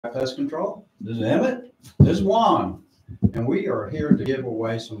Pest Control. This is Emmett. This is Juan. And we are here to give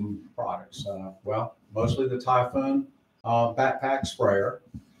away some products. Well, mostly the Typhoon backpack sprayer.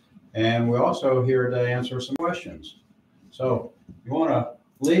 And we're also here to answer some questions. So you want to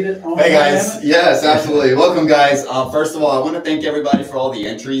lead it on? Hey guys, Emmett? Yes, absolutely. Welcome guys. First of all, I want to thank everybody for all the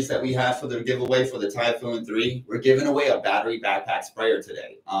entries that we have for the giveaway for the Typhoon 3. We're giving away a battery backpack sprayer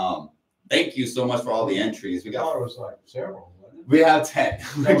today. Thank you so much for all the entries. We got it was like several. We have 10.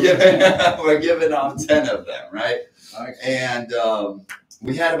 We're giving 10 of them, right? Nice. And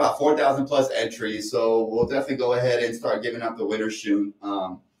we had about 4,000 plus entries, so we'll definitely go ahead and start giving out the winners soon.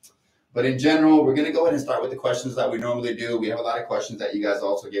 But in general, we're going to go ahead and start with the questions that we normally do. We have a lot of questions that you guys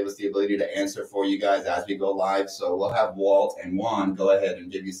also gave us the ability to answer for you guys as we go live. So we'll have Walt and Juan go ahead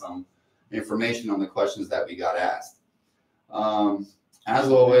and give you some information on the questions that we got asked. As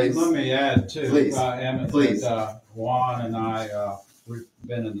always, let me add too, please, Emmett, please. That, Juan and I, we've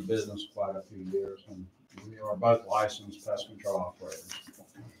been in the business quite a few years, and we are both licensed pest control operators.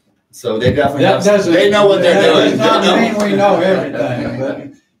 So they definitely they know what they're doing. It doesn't mean we know everything,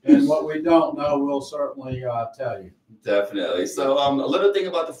 but and what we don't know, we'll certainly tell you. Definitely. So a little thing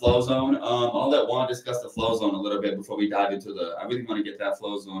about the Flowzone. I'll let Juan discuss the Flowzone a little bit before we dive into the. I really want to get that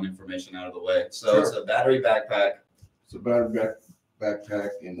Flowzone information out of the way. So It's a battery backpack. It's a battery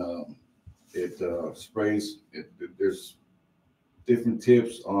backpack, and it sprays. There's different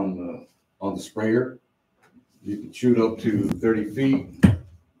tips on the sprayer. You can shoot up to 30 feet.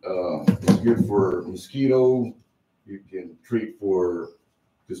 It's good for mosquito. You can treat for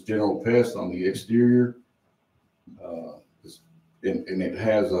just general pests on the exterior. And it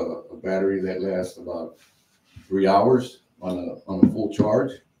has a battery that lasts about 3 hours on a full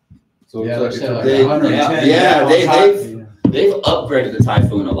charge. So they've upgraded the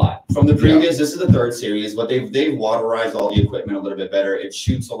Typhoon a lot from the previous. This is the 3rd series, but they've waterized all the equipment a little bit better. It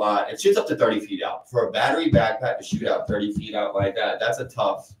shoots a lot. It shoots up to 30 feet out. For a battery backpack to shoot out 30 feet out like that, that's a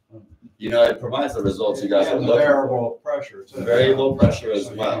tough. It provides the results you guys are looking for. Variable pressure too. Variable pressure as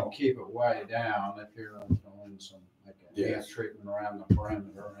so well. You can keep it way down if you're doing some gas treatment around the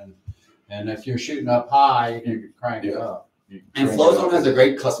perimeter, and if you're shooting up high, you can crank it up. And Flowzone has a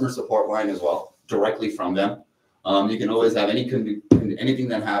great customer support line as well, directly from them. You can always have anything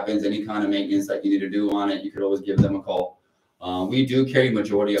that happens, any kind of maintenance that you need to do on it, you could always give them a call. We do carry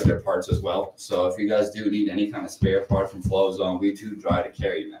majority of their parts as well. So if you guys do need any kind of spare part from Flowzone, we do try to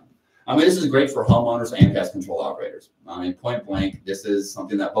carry them. This is great for homeowners and pest control operators. Point blank, this is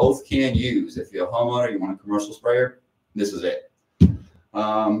something that both can use. If you're a homeowner, you want a commercial sprayer, this is it.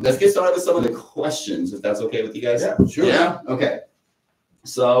 Let's get started with some of the questions, if that's okay with you guys. Yeah, sure. Yeah, okay.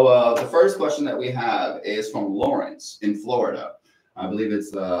 So the first question that we have is from Lawrence in Florida. I believe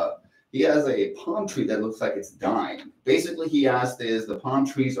it's he has a palm tree that looks like it's dying. Basically, he asked is the palm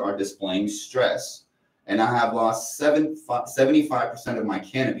trees are displaying stress, and I have lost 75% of my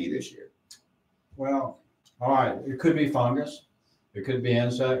canopy this year. Well, all right. It could be fungus. It could be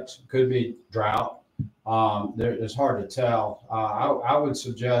insects. It could be drought. It's hard to tell. I would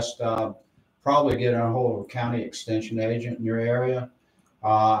suggest probably getting a hold of a county extension agent in your area.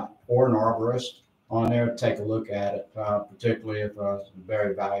 Or an arborist on there to take a look at it, particularly if it's a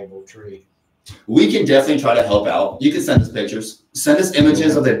very valuable tree. We can definitely try to help out. You can send us pictures, send us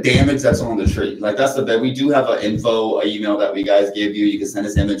images of the damage that's on the tree. Like that's the best. We do have an email that we guys give you. You can send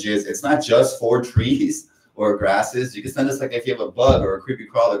us images. It's not just for trees or grasses. You can send us like if you have a bug or a creepy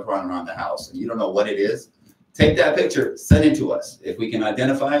crawler crawling around the house and you don't know what it is, take that picture, send it to us. If we can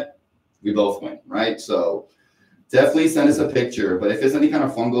identify it, we both win, right? So definitely send us a picture, but if there's any kind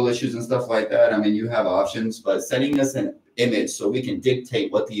of fungal issues and stuff like that, you have options, but sending us an image so we can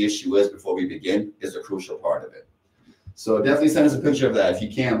dictate what the issue is before we begin is a crucial part of it. So definitely send us a picture of that. If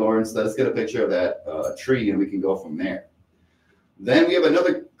you can, Lawrence, let's get a picture of that tree and we can go from there. Then we have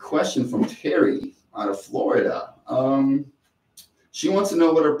another question from Terry out of Florida. She wants to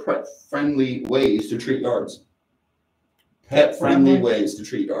know what are pet-friendly ways to treat yards. Pet-friendly ways to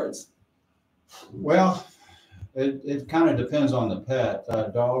treat yards. Well, it kind of depends on the pet.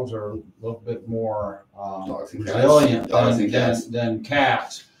 Dogs are a little bit more resilient than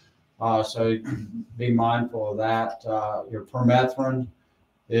cats. So be mindful of that. Your permethrin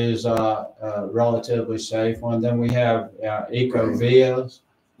is a relatively safe one. Then we have Ecovias.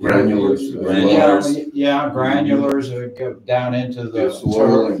 Granulars. Yeah, granulars that go down into the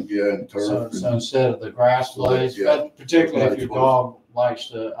turf. So instead of the grass blades, but particularly if your dog likes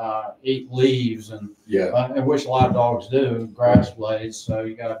to eat leaves and which a lot of dogs do, grass blades. So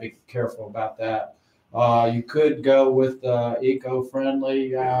you got to be careful about that. You could go with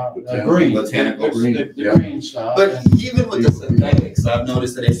eco-friendly Botanical- green, botanical green, the yeah. green stuff. But and- even with the synthetics, I've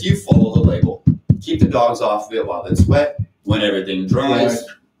noticed that if you follow the label, keep the dogs off of it while it's wet, when everything dries,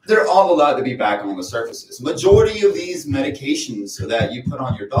 they're all allowed to be back on the surfaces. Majority of these medications that you put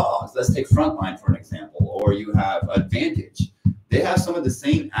on your dogs, let's take Frontline for an example, or you have Advantage. They have some of the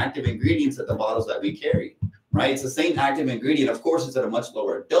same active ingredients at the bottles that we carry, right? It's the same active ingredient. Of course, it's at a much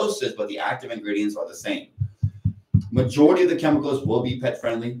lower dosage, but the active ingredients are the same. Majority of the chemicals will be pet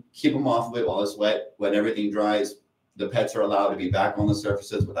friendly. Keep them off of it while it's wet. When everything dries, the pets are allowed to be back on the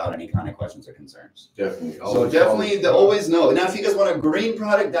surfaces without any kind of questions or concerns. Definitely. So definitely, they always know. Now, if you guys want a green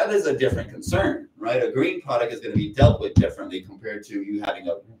product, that is a different concern, right? A green product is going to be dealt with differently compared to you having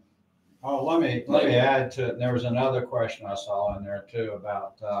a. Oh, let me add to, there was another question I saw in there too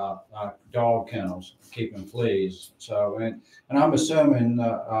about dog kennels, keeping fleas. So, and I'm assuming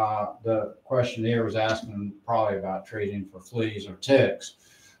the questionnaire was asking probably about treating for fleas or ticks.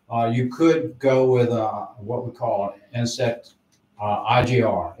 You could go with what we call an insect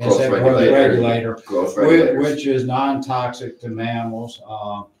IGR, insect growth regulator, which is non-toxic to mammals.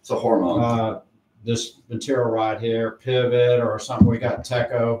 It's a hormone. This material right here, Pivot or something, we got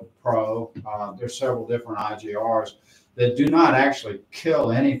Teco Pro. There's several different IGRs that do not actually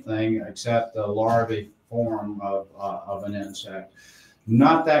kill anything except the larvae form of an insect.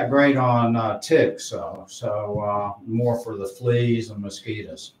 Not that great on ticks, so more for the fleas and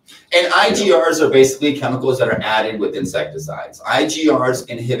mosquitoes. And IGRs are basically chemicals that are added with insecticides. IGRs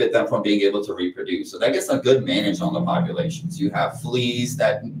inhibit them from being able to reproduce. So that gets a good manage on the populations. You have fleas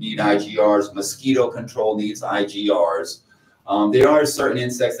that need IGRs, mosquito control needs IGRs. There are certain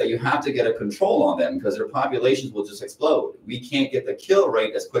insects that you have to get a control on them because their populations will just explode. We can't get the kill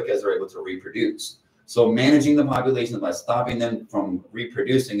rate as quick as they're able to reproduce. So managing the population by stopping them from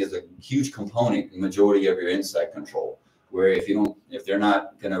reproducing is a huge component in the majority of your insect control. Where if they're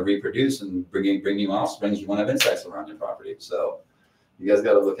not going to reproduce and bring you offspring, you won't have insects around your property. So you guys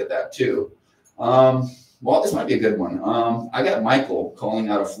got to look at that too. Well, this might be a good one. I got Michael calling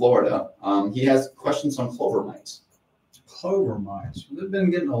out of Florida. He has questions on clover mites. Clover mites. We've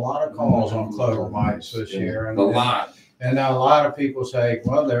been getting a lot of calls on clover mites this year. A lot. And now a lot of people say,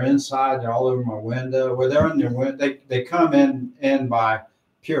 well, they're inside, they're all over my window. Well, they're in their window. They come in by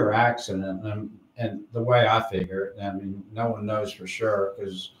pure accident. And the way I figure it, I mean, no one knows for sure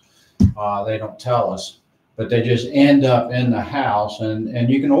because they don't tell us, but they just end up in the house. And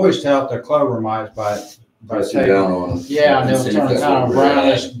you can always tell if they're clover mites by taking down on them. Yeah, and they'll turn kind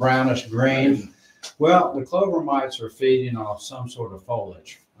of brownish green. Well, the clover mites are feeding off some sort of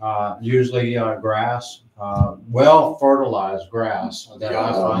foliage, usually grass. Well fertilized grass that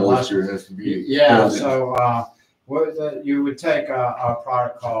I find. Moisture has to be. Yeah, so you would take a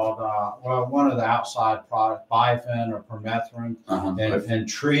product called one of the outside products, Bifin or permethrin, and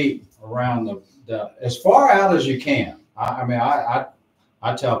treat around the as far out as you can.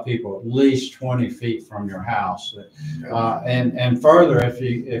 I tell people at least 20 feet from your house, and further if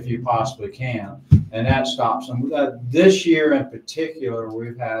you possibly can, and that stops them. This year in particular,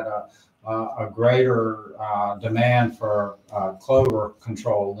 we've had a greater demand for clover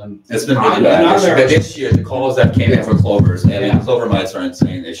control than it's been really bad this year. The calls that came in for clovers and clover mites are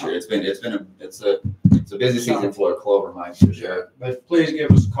insane this year. It's a busy season for clover mites for sure. But please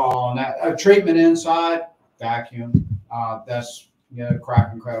give us a call on that. Treatment inside, vacuum. That's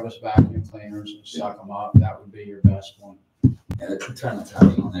crack and crevice vacuum cleaners and suck them up. That would be your best one. And turn the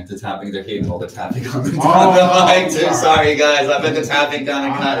tapping on there. The tapping, they're hitting all the tapping on the line too. Sorry guys, I bet the tapping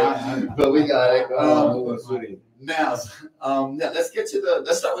kind of cut it, but we got it. Now, let's get to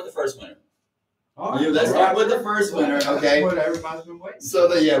let's start with the first winner. Let's start with the first winner, okay? That's what everybody's been waiting. So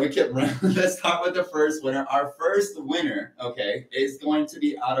we kept. Let's start with the first winner. Our first winner, okay, is going to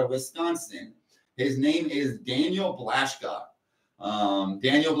be out of Wisconsin. His name is Daniel Blaschka.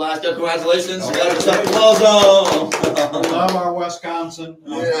 Daniel Blaschka, congratulations! You got yourself a Flowzone. We love our Wisconsin.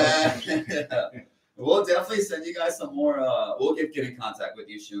 Yeah. We'll definitely send you guys some more. We'll get in contact with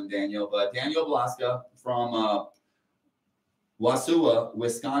you soon, Daniel. But Daniel Blaschka from Wausau,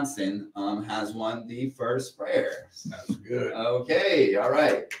 Wisconsin, has won the first sprayer. That's good. Okay, all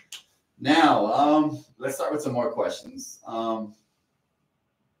right. Now, let's start with some more questions. Well,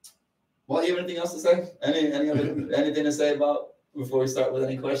 you have anything else to say? Anything to say about before we start with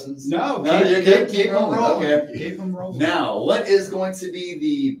any questions? No, you're good. Keep them rolling. Okay. Keep them rolling. Now, what is going to be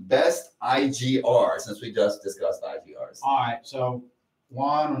the best IGR since we just discussed IGRs? All right, so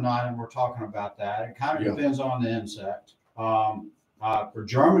Juan and I were talking about that. It kind of depends on the insect. For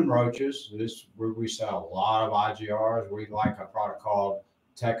German roaches, where we sell a lot of IGRs. We like a product called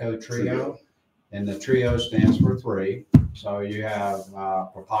Teco Trio. and the trio stands for 3. So you have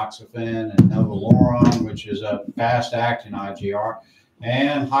propoxyphene and novaluron, which is a fast-acting IGR,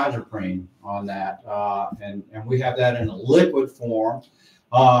 and hydroprene on that. And we have that in a liquid form.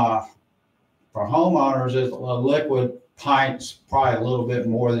 For homeowners, it's a liquid pint's probably a little bit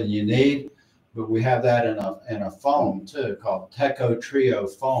more than you need, but we have that in a foam too, called Teco Trio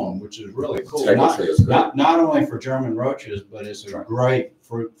foam, which is really cool. Not only for German roaches, but it's a great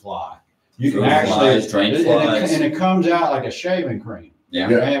fruit fly. You can actually, drain flies, and it comes out like a shaving cream. Yeah.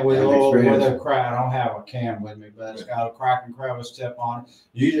 And with a crack, I don't have a can with me, but it's got a crack and crevice tip on it.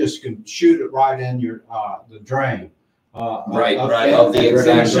 You just can shoot it right in your the drain. Of the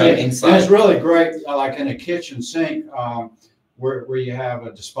exact drain inside. And it's really great, like in a kitchen sink, where you have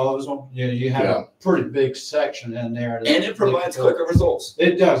a disposal. You have a pretty big section in there, and it provides quicker results.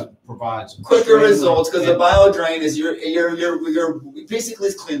 It does provide quicker results because the bio drain is you're basically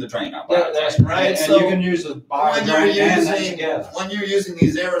it's clean the drain out. That's right. And so you can use the bio drain and that together. When you're using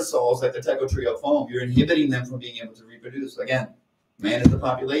these aerosols like the Teco Trio foam, you're inhibiting them from being able to reproduce. Again, man is the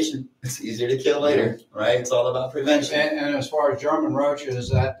population. It's easier to kill later, right? It's all about prevention. And as far as German roaches,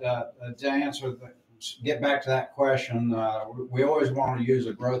 that to answer get back to that question, we always want to use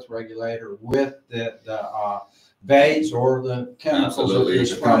a growth regulator with the baits or the chemicals. Absolutely.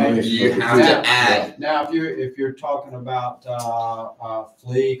 You have to add. Now, if you're talking about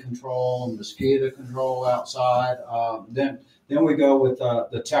flea control and mosquito control outside, then we go with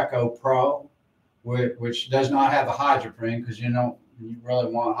the Teco Pro, which does not have the hydroprene because you really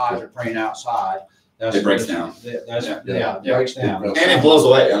want hydroprene outside. It breaks down. It breaks down. And it blows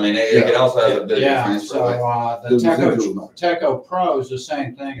away. I mean, it also has a big transfer. So the Teco Pro is the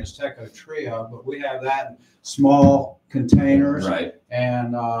same thing as Teco Trio, but we have that in small containers, right?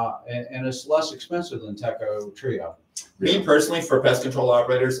 And it's less expensive than Teco Trio. Me personally, for pest control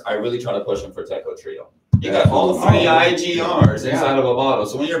operators, I really try to push them for Teco Trio. You got all 3 IGRs inside of a bottle.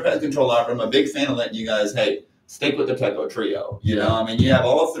 So when you're a pest control operator, I'm a big fan of letting you guys, hey, stick with the Teco Trio. You know, I mean, you have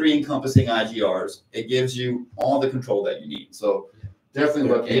all 3 encompassing IGRs. It gives you all the control that you need. So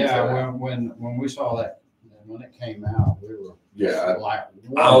definitely look into that. When we saw that, when it came out, we were like,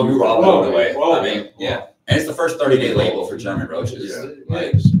 whoa. We were all blown away. I mean, and it's the first 30-day label for German roaches.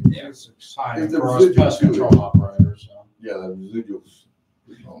 It's exciting for us pest control operators. So. Yeah, the residuals.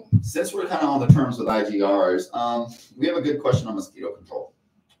 Since we're kind of on the terms with IGRs, we have a good question on mosquito control.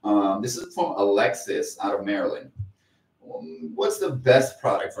 This is from Alexis out of Maryland. What's the best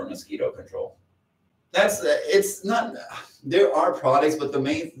product for mosquito control? It's not, there are products, but the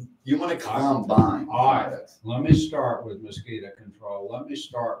main, you want to combine. All right, let me start with mosquito control. Let me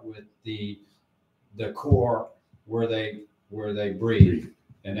start with the core where they breathe,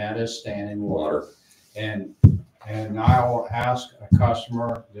 and that is standing water. And I will ask a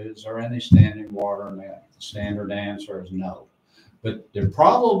customer, is there any standing water? And the standard answer is no. But there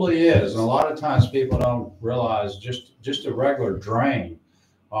probably is, and a lot of times people don't realize just a regular drain.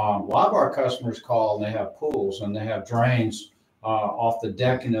 A lot of our customers call and they have pools and they have drains off the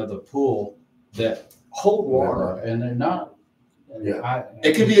decking of the pool that hold water, and they're not.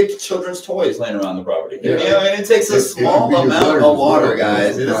 It could be children's toys laying around the property. Yeah. You know, and it takes a small amount of water,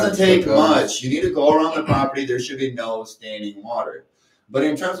 guys. It doesn't take much. You need to go around the property. There should be no standing water. But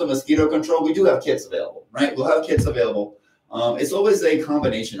in terms of mosquito control, we do have kits available, right? We'll have kits available. It's always a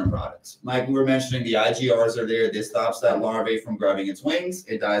combination of products. Like we were mentioning, the IGRs are there. This stops that larvae from grabbing its wings.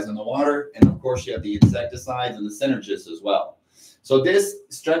 It dies in the water. And of course, you have the insecticides and the synergists as well. So this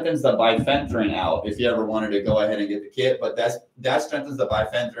strengthens the bifenthrin out if you ever wanted to go ahead and get the kit. But that strengthens the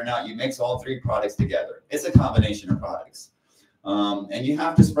bifenthrin out. You mix all 3 products together. It's a combination of products. And you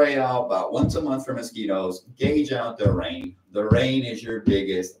have to spray out about once a month for mosquitoes. Gauge out the rain. The rain is your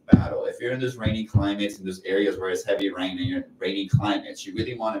biggest battle. If you're in those rainy climates and those areas where it's heavy rain and you're in rainy climates, you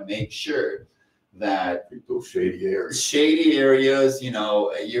really want to make sure that those shady areas, you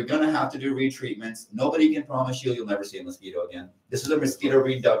know, you're going to have to do retreatments. Nobody can promise you'll never see a mosquito again. This is a mosquito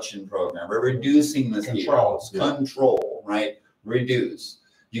reduction program. We're reducing mosquitoes. Control, right? Reduce.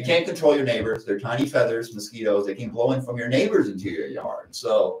 You can't control your neighbors. They're tiny feathers, mosquitoes. They can blow in from your neighbors into your yard.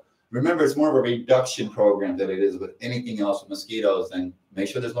 So remember, it's more of a reduction program than it is with anything else with mosquitoes. And make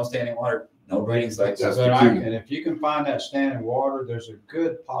sure there's no standing water, no breeding sites. And if you can find that standing water, there's a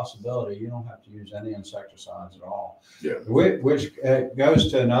good possibility you don't have to use any insecticides at all. Yeah. Which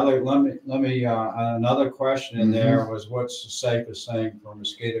goes to another. Let me another question in there was, what's the safest thing for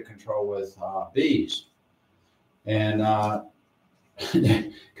mosquito control with bees? And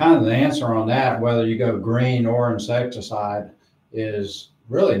kind of the answer on that, whether you go green or insecticide, is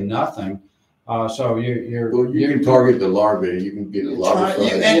really nothing. So you can target the larvae. You can get a larvae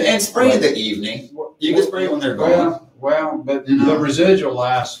and spray in the evening. You can spray when they're gone. Well, but the residual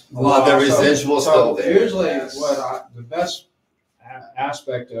lasts. Well, the residual still there. Usually, the best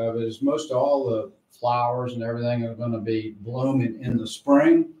aspect of it is most all the flowers and everything are going to be blooming in the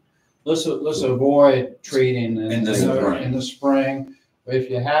spring. Let's avoid treating in the spring. If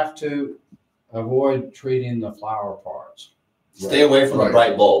you have to, avoid treating the flower parts. Stay away from the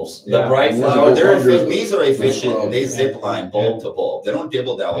bright bulbs. The bright flower. These are efficient. They zip line bulb to bulb. They don't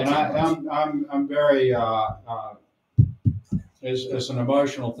dibble down. And I'm very it's an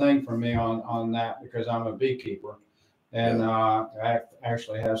emotional thing for me on that because I'm a beekeeper, and I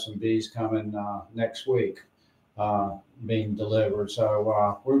actually have some bees coming next week being delivered.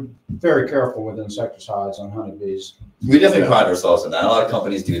 So we're very careful with insecticides on honeybees. We definitely pride ourselves in that. A lot of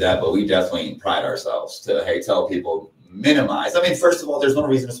companies do that, but we definitely pride ourselves to tell people minimize. I mean, first of all, there's no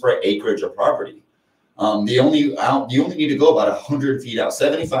reason to spray acreage or property. You only need to go about 100 feet out,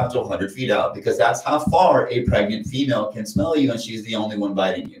 75 to 100 feet out, because that's how far a pregnant female can smell you, and she's the only one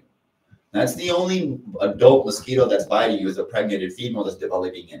biting you. That's the only adult mosquito that's biting you is a pregnant female that's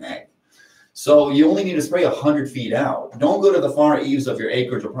developing an egg. So you only need to spray 100 feet out. Don't go to the far eaves of your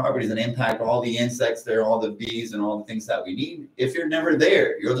acreage or properties and impact all the insects there, all the bees and all the things that we need. If you're never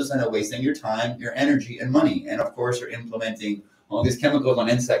there, you'll just end up wasting your time, your energy, and money. And of course, you're implementing all these chemicals on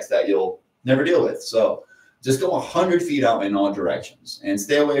insects that you'll never deal with. So just go 100 feet out in all directions and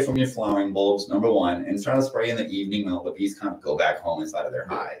stay away from your flowering bulbs, number one, and try to spray in the evening when all the bees kind of go back home inside of their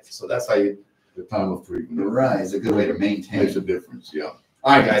hive. So that's how the time of treatment. Right, it's a good way to maintain. Makes a difference, yeah.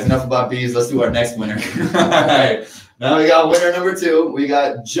 All right, guys, enough about bees. Let's do our next winner. All right, now we got winner number 2. We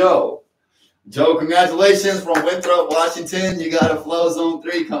got Joe. Joe, congratulations from Winthrop, Washington. You got a Flowzone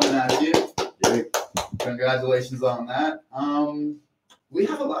 3 coming at you. Yeah. Congratulations on that. We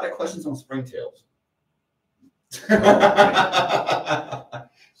have a lot of questions on springtails.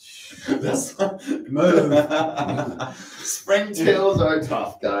 Springtails are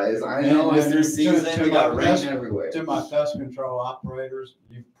tough, guys. I know it's their season. We got rain everywhere. To my pest control operators,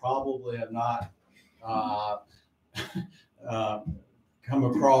 you probably have not come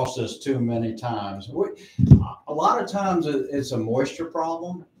across this too many times. A lot of times it's a moisture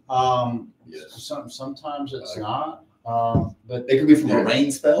problem. Yes. Sometimes it's not. But it could be from a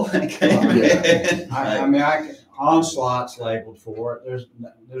rain spell. I mean, onslaught's labeled for it.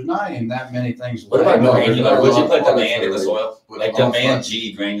 There's not even that many things. What about granular? Would you put demand in the soil? Like demand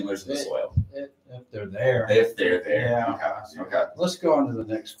G granulars in the soil? If they're there. If they're there. Yeah. Okay. Let's go on to the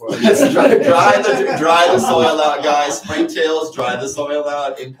next question. Let's dry the soil out, guys. Springtails, dry the soil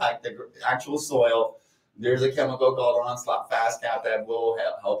out, impact the actual soil. There's a chemical called Onslaught Fast Cap that will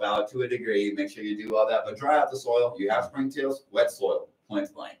help out to a degree. Make sure you do all that, but dry out the soil. You have springtails, wet soil,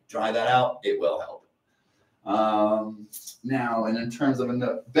 point blank. Dry that out. It will help. Now, and in terms of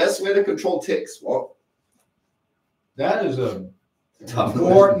the best way to control ticks, well, that is a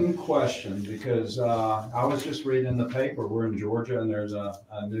important question because I was just reading the paper. We're in Georgia, and there's a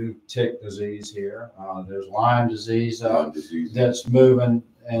new tick disease here. There's Lyme disease that's moving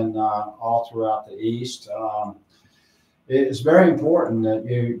and all throughout the East. It's very important that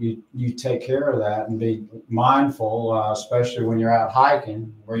you take care of that and be mindful, especially when you're out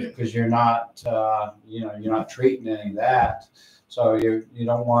hiking, because you're not you're not treating any of that. So you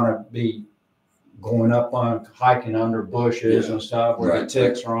don't want to be going up on hiking under bushes and stuff where the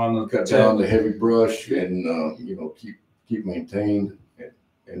ticks are on the cut down the heavy brush and keep maintained,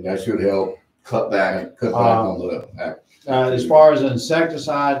 and that should help cut back on the as far as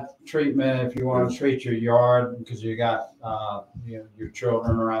insecticide treatment, if you want to treat your yard because you got your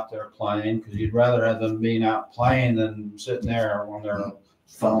children are out there playing, because you'd rather have them being out playing than sitting there on their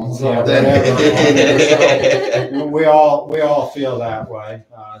phones. We all feel that way,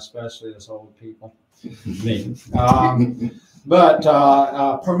 especially as old people. Me. But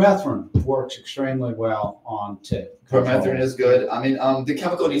permethrin works extremely well on tick. Permethrin is good. I mean, the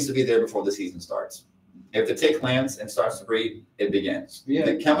chemical needs to be there before the season starts. If the tick lands and starts to breed, it begins. Yeah.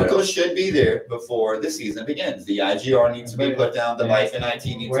 The chemical should be there before the season begins. The IGR needs to be put down. The Bifin IT needs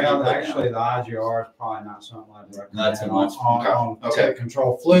to be put down. Well, actually, the IGR is probably not something I'd recommend. Not too much. On tick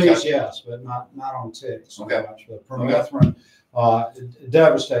control. Fleas, yes, but not on ticks so much. But permethrin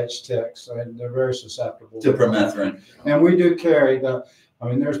devastates ticks. They're very susceptible to permethrin. And we do carry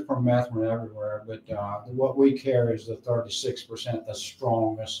there's permethrin everywhere, but what we carry is the 36%, the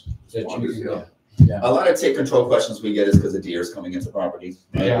strongest that you can get. Yeah. A lot of tick control questions we get is because the deer is coming into property.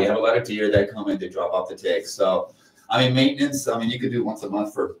 Right? Yeah. We have a lot of deer that come in to drop off the ticks. So, maintenance, you could do once a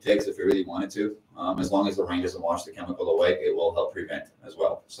month for ticks if you really wanted to. As long as the rain doesn't wash the chemical away, it will help prevent as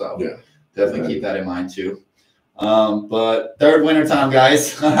well. So, Definitely keep that in mind too. But third winter time,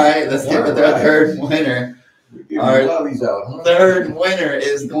 guys. All right, let's get with our third winner. Our third winner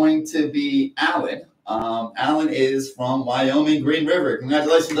is going to be Alan. Alan is from Wyoming, Green River.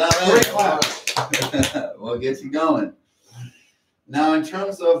 Congratulations, Alan. We'll get you going. Now, in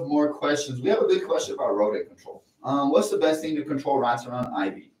terms of more questions, we have a good question about rodent control. What's the best thing to control rats around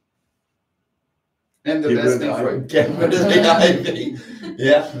ivy? And the best thing for getting rid of the ivy.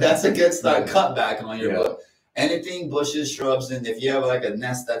 Yeah, that's a good start. Cut back on your book. Anything, bushes, shrubs, and if you have like a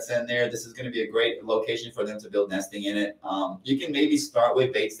nest that's in there, this is going to be a great location for them to build nesting in it. You can maybe start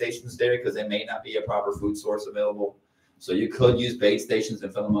with bait stations there because there may not be a proper food source available. So you could use bait stations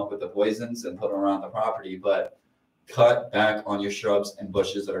and fill them up with the poisons and put them around the property, but cut back on your shrubs and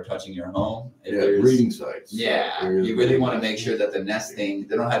bushes that are touching your home. Breeding sites. Yeah, you really want to make sure that the nesting,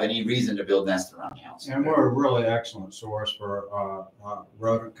 they don't have any reason to build nests around the house. And we're a really excellent source for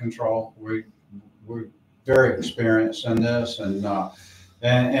rodent control. We're very experienced in this, and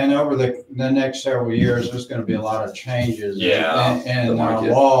over the next several years, there's going to be a lot of changes in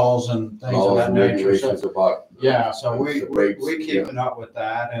laws and things of that nature. So we're keeping up with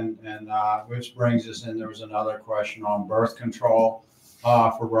that, and which brings us in. There was another question on birth control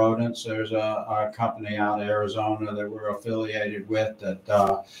for rodents. There's a company out of Arizona that we're affiliated with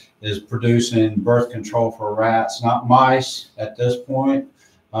that is producing birth control for rats, not mice at this point.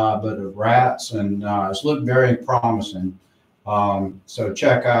 But of rats, and it's looked very promising. So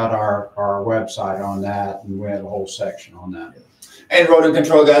check out our website on that, and we have a whole section on that. And rodent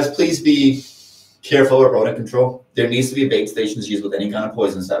control, guys, please be careful with rodent control. There needs to be bait stations used with any kind of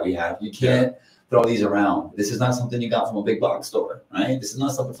poisons that we have. You can't throw these around. This is not something you got from a big box store, right? This is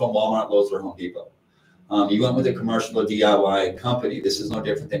not something from Walmart, Lowe's, or Home Depot. You went with a commercial or DIY company. This is no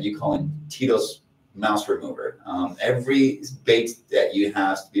different than you calling Tito's mouse remover. Every bait that you have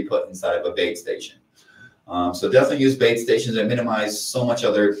has to be put inside of a bait station. So definitely use bait stations and minimize so much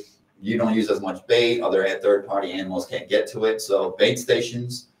other, you don't use as much bait, other third-party animals can't get to it. So bait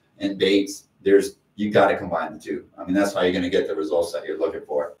stations and baits, you got to combine the two. I mean, that's how you're going to get the results that you're looking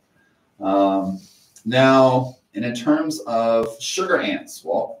for. Now, and in terms of sugar ants,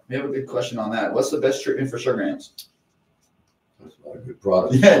 well, we have a good question on that. What's the best treatment for sugar ants? That's not a good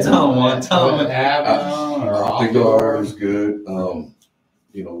product. Yeah, tell them one. I think the art is good.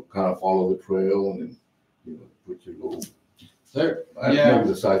 Kind of follow the trail and then, put your little. Maybe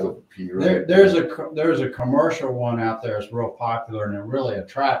the size of a pea. Right? There's a commercial one out there that's real popular and it really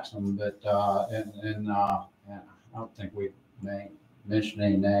attracts them. But I don't think we may mention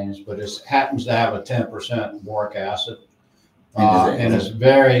any names, but it happens to have a 10% boric acid. And it's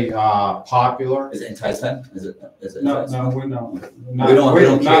very popular. Is it enticement? Is it no, we don't.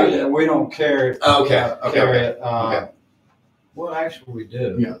 We don't carry. Carry it. Well, actually, we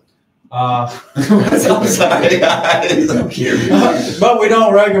do. Yeah. I'm sorry, guys. But we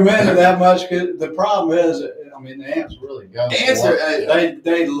don't recommend it that much. Cause the problem is, I mean, the ants really go.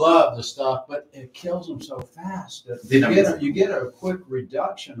 They love the stuff, but it kills them so fast that you get a quick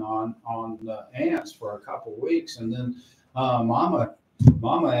reduction on the ants for a couple weeks, and then mama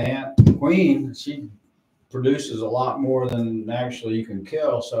ant queen, she produces a lot more than actually you can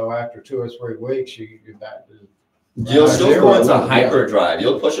kill. So after 2 or 3 weeks, you get back to. You'll still go into hyperdrive.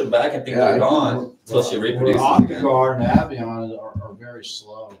 You'll push them back and think they're gone until she reproduces. Octagard and Avion are very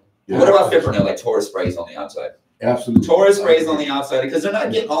slow. Yeah. What about fipronil, like Taurus sprays on the outside? Absolutely. Taurus sprays on the outside because they're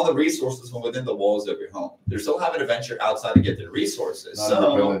not getting all the resources from within the walls of your home. They're still having to venture outside to get their resources.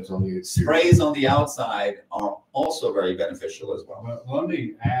 So sprays on the outside are also very beneficial as well. But let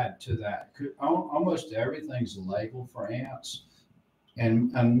me add to that. Almost everything's labeled for ants,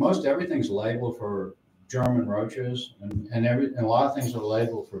 and most everything's labeled for German roaches, and a lot of things are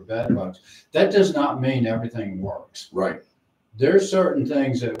labeled for bed bugs. That does not mean everything works. Right. There's certain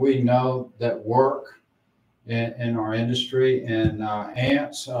things that we know that work in our industry, and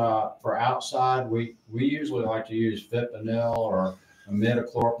ants for outside, we usually like to use fipronil or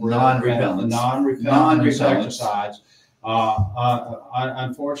imidacloprid, non-repellent insecticides.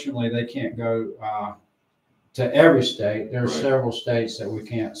 Unfortunately, they can't go to every state. There are several states that we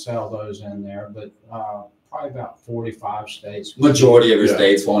can't sell those in there, but probably about 45 states. Majority of your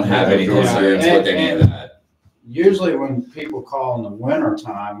states won't have any concerns with any of that. Usually when people call in the winter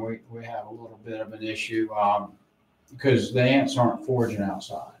time, we have a little bit of an issue because the ants aren't foraging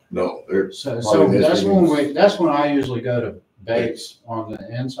outside. No, so that's when I usually go to baits on the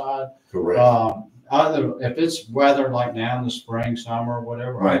inside. Correct. Either if it's weather like now in the spring, summer,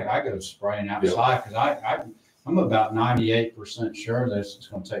 whatever, I go spraying outside because I'm about 98% sure this is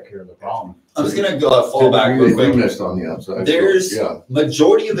going to take care of the problem. I'm just gonna go fall back real quick. On the outside. There's So,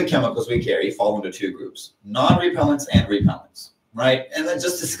 majority of the chemicals we carry fall into two groups: non-repellents and repellents. Right, and then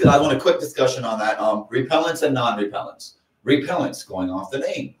I want a quick discussion on that. Repellents and non-repellents. Repellents, going off the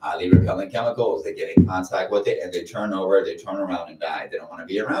name, highly repellent chemicals. They get in contact with it and they turn over, they turn around and die. They don't want to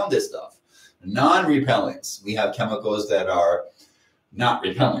be around this stuff. Non-repellents, we have chemicals that are not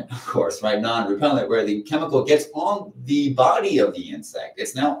repellent, of course, right? Non-repellent, where the chemical gets on the body of the insect.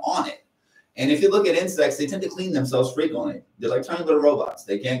 It's now on it. And if you look at insects, they tend to clean themselves frequently. They're like tiny little robots.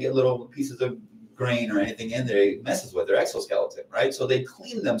 They can't get little pieces of grain or anything in there. It messes with their exoskeleton, right? So they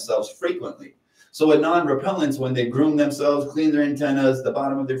clean themselves frequently. So with non-repellents, when they groom themselves, clean their antennas, the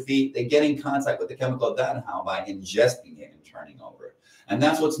bottom of their feet, they get in contact with the chemical. That how? By ingesting it and turning over it. And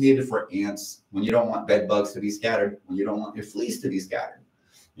that's what's needed for ants when you don't want bed bugs to be scattered, when you don't want your fleas to be scattered.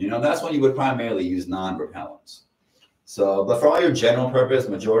 You know, that's when you would primarily use non-repellents. So, but for all your general purpose,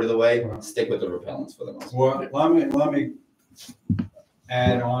 majority of the way, stick with the repellents for the most part. Well, let me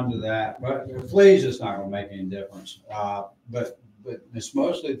add on to that. But the fleas is not going to make any difference. But it's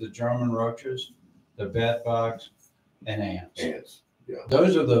mostly the German roaches, the bed bugs, and ants. Ants. Yeah.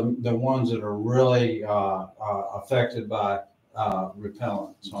 Those are the ones that are really affected by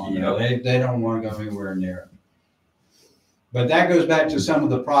repellents on there. They don't want to go anywhere near it. But that goes back to some of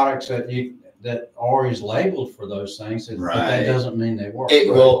the products that are always labeled for those things, but that doesn't mean they work.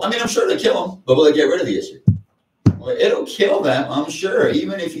 Well, I mean, I'm sure they kill them, but will they get rid of the issue? Well, it'll kill them, I'm sure.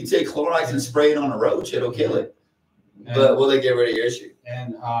 Even if you take Clorox and spray it on a roach, it'll kill it. But will they get rid of your issue?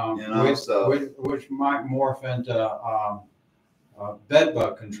 And which might morph into bed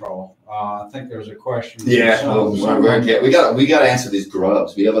bug control. I think there's a question. Yeah, we got to answer these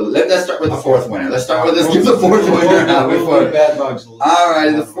grubs. Let's start with the fourth winner. Let's start with this. Give the fourth winner now. Bed bugs. All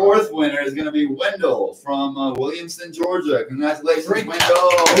right, the fourth winner is going to be Wendell from Williamson, Georgia. Congratulations,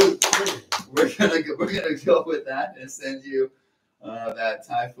 Wendell. We're gonna go with that and send you that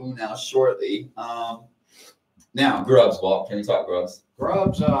Typhoon now shortly. Now grubs, Walt. Can we talk grubs?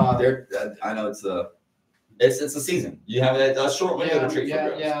 Grubs. I know it's a season. You have a short window to treat for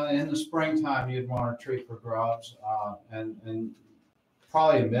grubs. Yeah, in the springtime you'd want to treat for grubs, and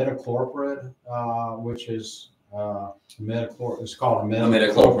probably imidacloprid, which is it's called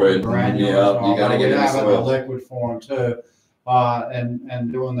imidacloprid granules. Yeah, you got to get it in the soil. We have a liquid form too,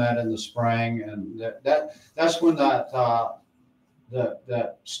 and doing that in the spring, and that's when that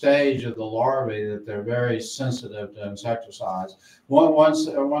stage of the larvae that they're very sensitive to insecticides. Once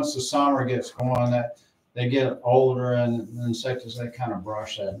the summer gets going, that they get older and the insecticides, they kind of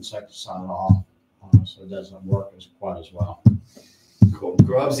brush that insecticide off, so it doesn't work quite as well. Cool.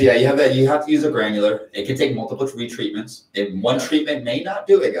 Grubs, yeah, you have to use a granular. It can take multiple retreatments. One treatment may not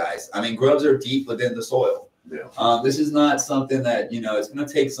do it, guys. I mean, grubs are deep within the soil. Yeah. This is not something that, it's going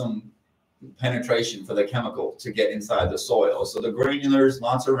to take some penetration for the chemical to get inside the soil. So the granulars,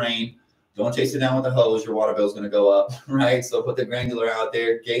 lots of rain. Don't chase it down with a hose. Your water bill is going to go up, right? So put the granular out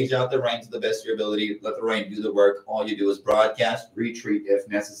there, gauge out the rain to the best of your ability. Let the rain do the work. All you do is broadcast, retreat if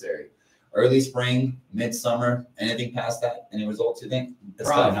necessary. Early spring, midsummer, anything past that? Any results you think? It's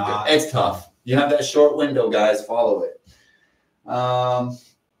Probably tough. not. It's tough. You have that short window, guys. Follow it.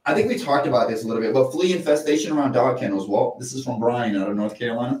 I think we talked about this a little bit, but flea infestation around dog kennels. Well, this is from Brian out of North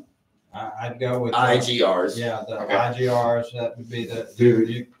Carolina. I'd go with IGRs. Yeah, the IGRs. That would be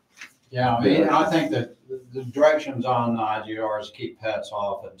the. Yeah, I mean, I think that the directions on the IGRs keep pets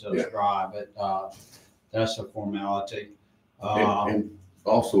off until it's dry, but that's a formality. And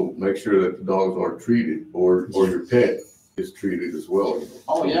also make sure that the dogs are treated, or your pet is treated as well.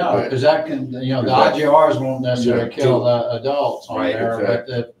 Oh yeah, because that can, the IGRs won't necessarily kill the adults on there,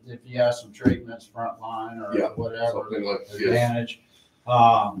 but if you have some treatments, frontline or whatever, like advantage.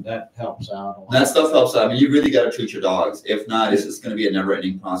 That helps out a lot. That stuff helps out. I mean, you really got to treat your dogs. If not, it's just going to be a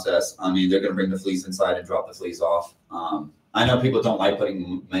never-ending process. I mean, they're going to bring the fleas inside and drop the fleas off. I know people don't like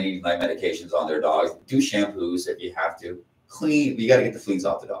putting many medications on their dogs. Do shampoos if you have to. Clean. You got to get the fleas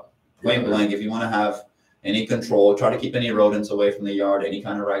off the dog. Point blank. If you want to have any control, try to keep any rodents away from the yard. Any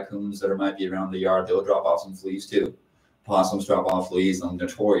kind of raccoons that might be around the yard, they'll drop off some fleas too. Possums drop off fleas. I'm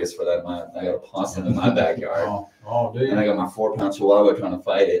notorious for that. I got a possum in my backyard. Oh, dude. And I got my 4-pound chihuahua trying to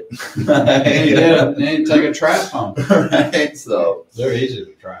fight it. They need to take a trap home. Right. So they're easy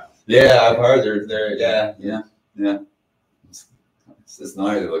to trap. Yeah, I've heard they're yeah. It's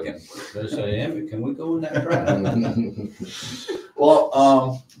gnarly looking. They say, Emmy, can we go in that trap?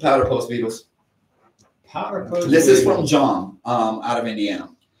 Well, powder post beetles. Powder post. This is from John, out of Indiana.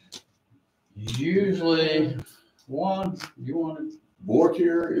 Usually, you want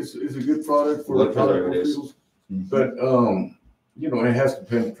Borcare is a good product for powder post beetles. But you know, it has to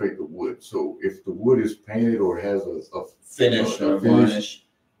penetrate the wood. So if the wood is painted or has a Finish or finish, varnish.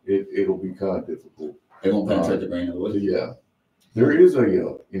 it'll be kind of difficult. It won't penetrate the grain of the wood. Yeah, there is I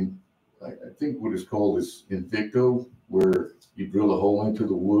think what it's called is Invicto, where you drill a hole into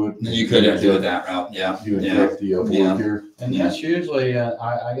the wood. You could do it that route. Yeah. You inject the wood here. And that's usually,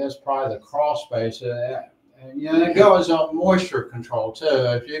 I guess, probably the crawl space. You know, it goes on moisture control too.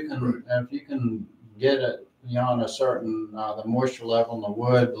 If you can get it beyond a certain the moisture level in the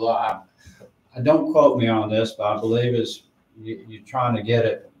wood, I don't quote me on this, but I believe you're trying to get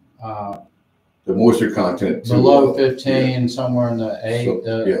it The moisture content below 15, somewhere in the 8.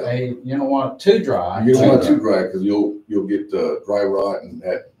 So, 8. You don't want it too dry. You don't want it too dry because you'll get dry rot, and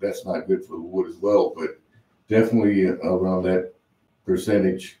that's not good for the wood as well. But definitely around that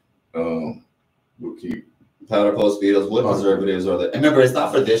percentage, we'll keep. Powder post beetles, wood preservatives, and remember, it's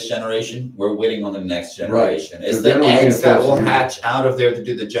not for this generation. We're waiting on the next generation. Right. It's the eggs that will hatch out of there to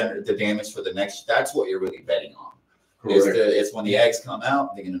do the damage for the next. That's what you're really betting on. Correct. It's when the eggs come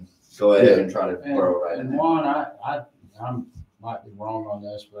out, they're gonna go ahead and try to grow right. And one, I might be wrong on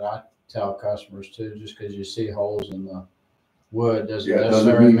this, but I tell customers too, just because you see holes in the wood doesn't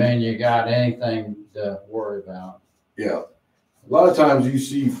necessarily mean you got anything to worry about. Yeah. A lot of times you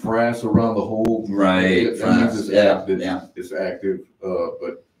see frass around the hole. Right. It's active.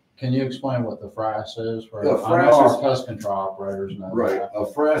 But can you explain what the frass is? I know our pest control operators know. Right. A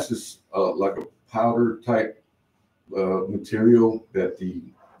frass is like a powder type material that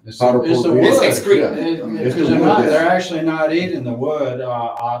it's the wood. Because they're actually not eating the wood.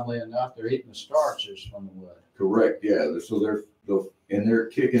 Oddly enough, they're eating the starches from the wood. Correct. Yeah. So they're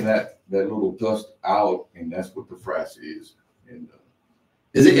kicking that little dust out, and that's what the frass is. And,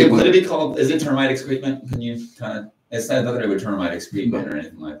 could it be called? Is it termite excrement? Can you kind of? It's not nothing to do with termite excrement or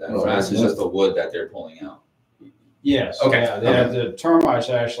anything like that. Frass is just the wood that they're pulling out. Yes. Okay. Yeah. The termites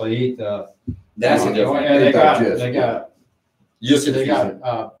actually eat the. That's a different. And they got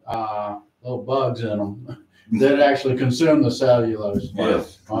little bugs in them that actually consume the cellulose.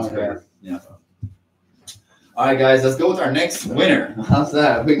 Yes. Yeah. All right, guys, let's go with our next winner. How's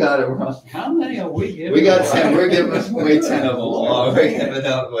that? We got it. How many are we giving? We got 10. We're giving away 10 of them. Oh, we're giving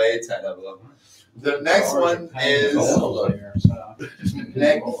away 10 of them. The next one is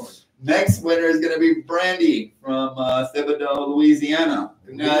next winner is going to be Brandy from Thibodaux, Louisiana.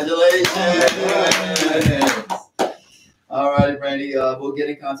 Congratulations! All right, Brandy. We'll get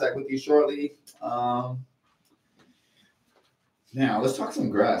in contact with you shortly. Now let's talk some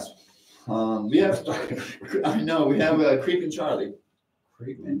grass. We have Creeping Charlie.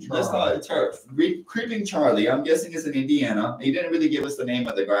 Let's talk turf. Creeping Charlie. I'm guessing it's in Indiana. He didn't really give us the name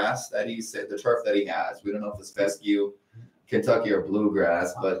of the grass that he said, the turf that he has. We don't know if it's fescue, Kentucky, or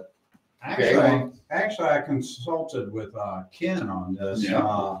bluegrass, but actually, I consulted with Ken on this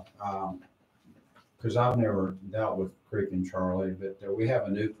because I've never dealt with Creeping Charlie, but we have a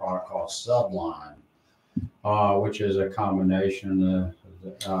new product called Subline, which is a combination of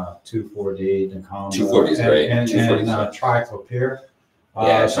 2,4-D, the 2,4-D is great, and triclopyr.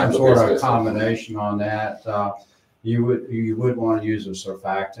 Some sort of combination on that. You would want to use a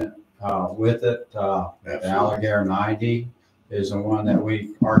surfactant with it. The Alligator 90 is the one that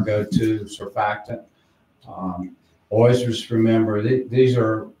our go-to surfactant. Always just remember these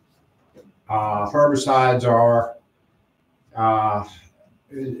are herbicides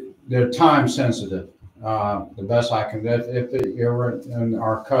they're time sensitive. The best I can, if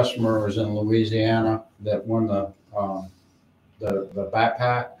our customer was in Louisiana that won the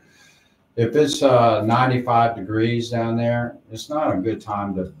backpack, if it's 95 degrees down there, it's not a good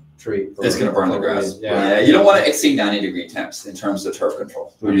time to treat. It's going to burn the grass. Yeah, you don't want to exceed 90-degree temps in terms of turf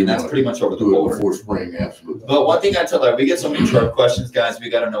control. I mean, that's pretty much over the board. Before spring, absolutely. But one thing I tell we get so many turf questions, guys. We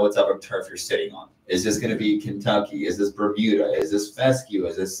got to know what type of turf you're sitting on. Is this going to be Kentucky? Is this Bermuda? Is this fescue?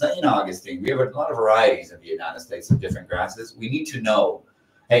 Is this St. Augustine? We have a lot of varieties in the United States of different grasses. We need to know,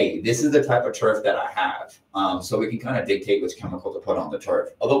 hey, this is the type of turf that I have, so we can kind of dictate which chemical to put on the turf.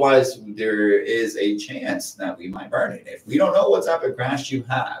 Otherwise, there is a chance that we might burn it. If we don't know what type of grass you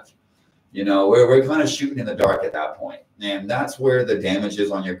have, we're kind of shooting in the dark at that point. And that's where the damage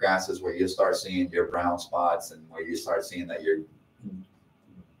is on your grasses, where you start seeing your brown spots and where you start seeing that your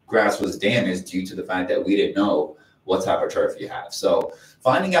grass was damaged due to the fact that we didn't know what type of turf you have. So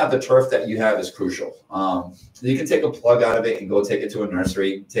finding out the turf that you have is crucial. You can take a plug out of it and go take it to a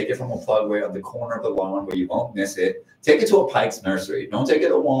nursery. Take it from a plug way on the corner of the lawn where you won't miss it. Take it to a Pike's nursery. Don't take it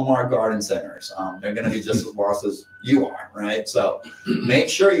to Walmart garden centers. They're going to be just as lost as you are, right? So make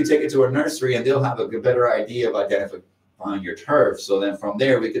sure you take it to a nursery and they'll have a better idea of identifying your turf. So then from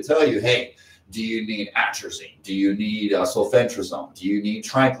there, we could tell you, hey, Do you need atrazine? Do you need sulfentrazone? Do you need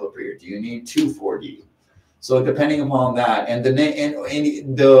triclopyr? Do you need 2,4-D? So depending upon that, and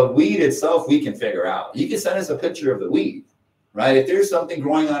the weed itself, we can figure out. You can send us a picture of the weed, right? If there's something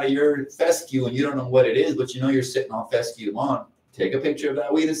growing out of your fescue and you don't know what it is, but you know you're sitting on fescue lawn, take a picture of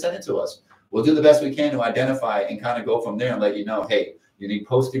that weed and send it to us. We'll do the best we can to identify and kind of go from there and let you know, hey, you need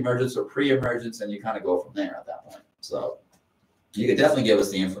post-emergence or pre-emergence, and you kind of go from there at that point. So you could definitely give us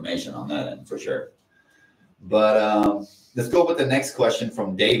the information on that end for sure. But let's go with the next question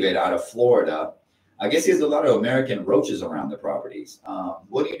from David out of Florida. I guess he has a lot of American roaches around the properties.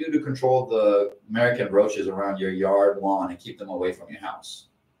 What do you do to control the American roaches around your yard, lawn, and keep them away from your house?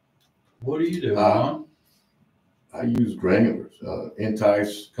 What do you do, Ron? I use granulars.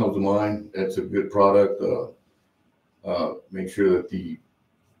 Entice comes to mind. That's a good product. Make sure that the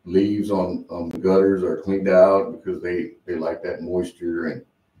leaves on the gutters are cleaned out because they like that moisture, and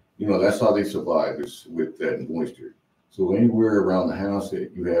you know that's how they survive, is with that moisture. So anywhere around the house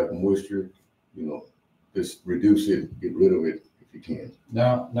that you have moisture, you know, just reduce it, get rid of it if you can.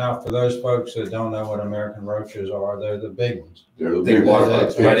 Now, for those folks that don't know what American roaches are, they're the big ones. They're the Big big water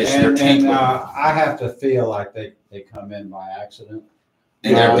ones. bugs, right? And I have to feel like they come in by accident.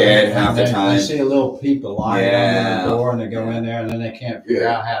 And they're dead half the time. You see a little peep of light Yeah. under the door, and they go in there, and then they can't figure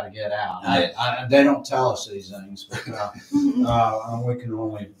out how to get out. They don't tell us these things, but we can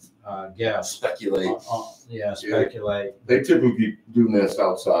only guess. Speculate. Speculate. They typically do nest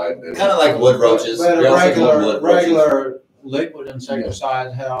outside. Kind of like wood roaches. But We a also do wood roaches. regular liquid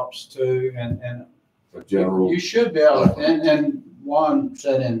insecticide helps too, and A general. you should be able to, and Juan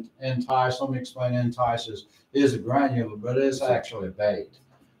said entice. Let me explain. Entice is a granular, but it's actually a bait.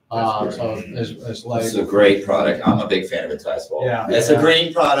 So it's like, It's a great product. I'm a big fan of Entice Ball. Yeah. It's a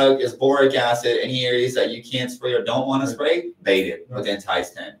green product. It's boric acid. Any areas that you can't spray or don't want to spray, bait it with Entice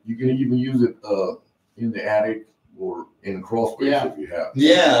 10. You can even use it in the attic or in the crawl space if you have.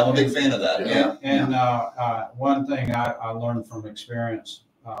 Yeah, I'm a big fan of that. Yeah. And one thing I learned from experience,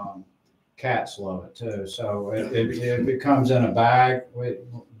 cats love it too. So if it comes in a bag,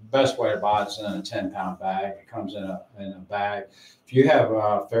 best way to buy it is in a 10-pound bag. It comes in a bag. If you have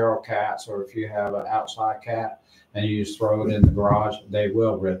feral cats, or if you have an outside cat and you just throw it in the garage, they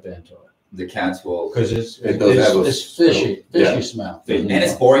will rip into it. The cats will, because it's fishy smell. and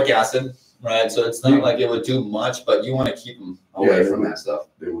it's boric acid, right? So it's not like it would do much, but you want to keep them away from that stuff.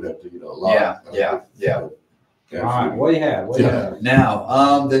 They would have to eat a lot. Yeah. All right, what do you have?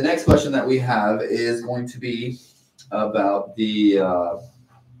 Now, the next question that we have is going to be about the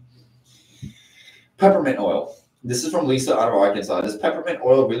peppermint oil. This is from Lisa out of Arkansas. Does peppermint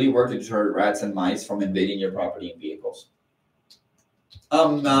oil really work to deter rats and mice from invading your property and vehicles?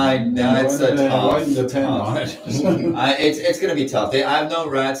 It's a tough. It's going to be tough. I've known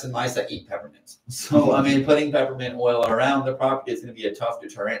rats and mice that eat peppermints. So, I mean, putting peppermint oil around the property is going to be a tough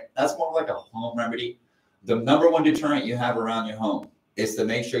deterrent. That's more like a home remedy. The number one deterrent you have around your home is to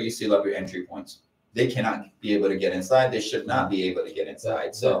make sure you seal up your entry points. They cannot be able to get inside. They should not be able to get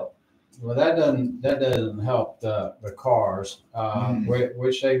inside. So, well, that doesn't help the cars,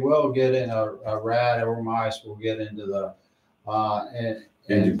 which they will get in. A rat or mice will get into the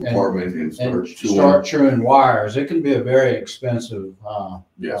engine compartment and start chewing wires. It can be a very expensive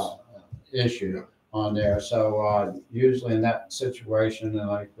issue on there. So usually in that situation,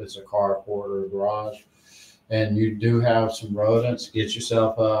 like if it's a carport or a garage, and you do have some rodents, get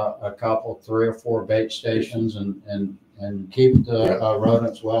yourself a couple, 3 or 4 bait stations, and keep the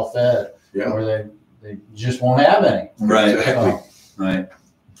rodents well fed, or they just won't have any. Right. Right.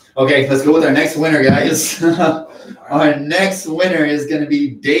 Okay, let's go with our next winner, guys. Our next winner is going to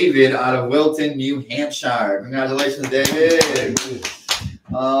be David out of Wilton, New Hampshire. Congratulations, David.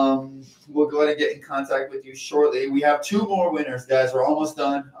 We'll go ahead and get in contact with you shortly. We have 2 more winners, guys. We're almost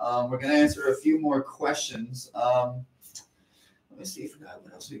done. We're going to answer a few more questions. Let me see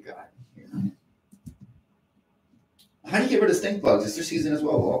what else we got here. How do you get rid of stink bugs? It's their season as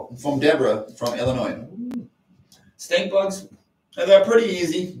well. From Deborah from Illinois. Stink bugs, they're pretty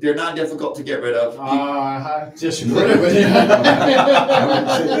easy. They're not difficult to get rid of. I disagree with you.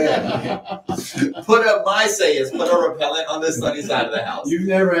 My say is put a repellent on the sunny side of the house. You've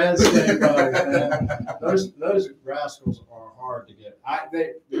never had stink bugs, man. Those rascals are hard to get.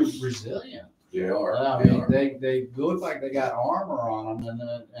 They're resilient. They are. I mean, they look like they got armor on them,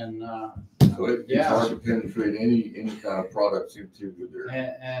 so it's hard to penetrate any kind of products into there.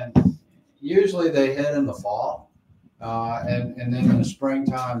 And usually they hit in the fall. And then in the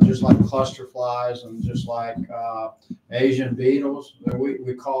springtime, just like cluster flies and just like Asian beetles,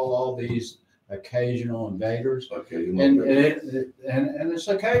 we call all these occasional invaders. Okay. And it's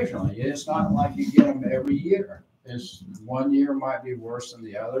occasionally. It's not like you get them every year. It's one year might be worse than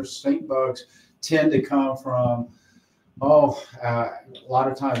the other. Stink bugs tend to come from a lot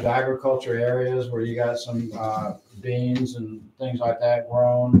of times agriculture areas where you got some beans and things like that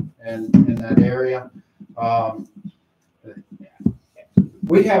grown in that area.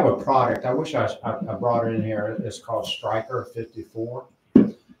 We have a product. I wish I brought it in here. It's called Striker 54.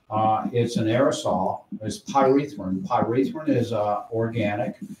 It's an aerosol. It's pyrethrin. Pyrethrin is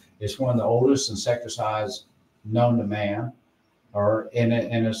organic. It's one of the oldest insecticides known to man, and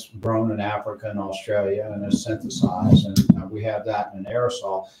it's grown in Africa and Australia, and it's synthesized. And we have that in an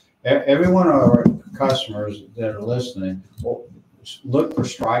aerosol. Every one of our customers that are listening, look for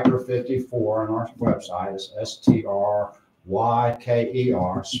Striker 54 on our website. It's STRYKER,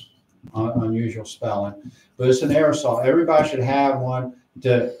 unusual spelling, but it's an aerosol. Everybody should have one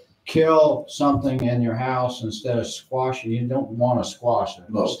to kill something in your house instead of squashing. You don't want to squash it.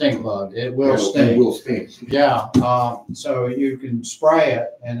 No. Stink bug. It will stink. It will stink. Yeah. So you can spray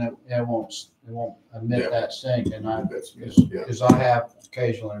it, and it won't emit that stink. And because I have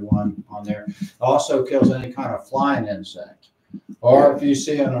occasionally one on there. It also kills any kind of flying insect. Or if you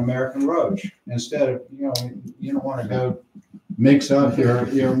see an American roach, instead of, you don't want to go mix up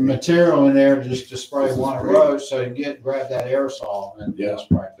your material in there just to spray one roach. So you grab that aerosol and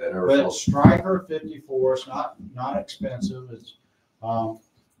spray that aerosol. But Striker 54, it's not expensive. It's a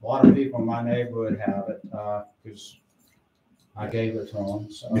lot of people in my neighborhood have it because I gave it to them.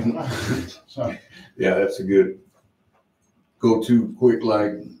 So yeah, that's a good go-to quick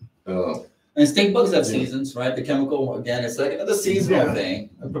And stink bugs have seasons, right? The chemical, again, it's like the seasonal thing.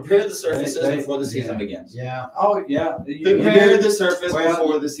 Prepare the surfaces before the season begins. Yeah. Oh, yeah. Prepare the surface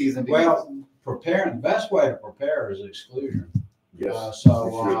before the season begins. Well, the best way to prepare is exclusion. Yes.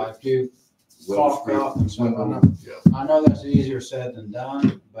 If you caulk up and stuff, I know that's easier said than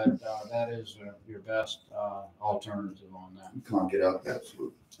done, but that is your best alternative on that. Caulk it up,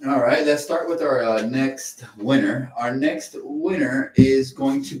 absolutely. All right, let's start with our next winner. Our next winner is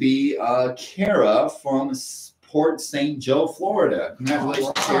going to be Kara from Port St. Joe, Florida.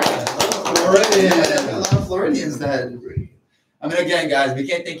 Congratulations, Kara. Floridians. A lot of Floridians that. I mean, again, guys, we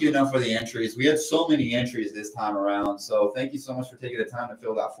can't thank you enough for the entries. We had so many entries this time around, so thank you so much for taking the time to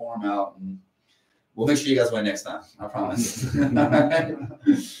fill that form out, and we'll make sure you guys win next time. I promise.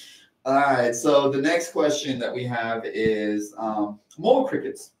 All right, so the next question that we have is mole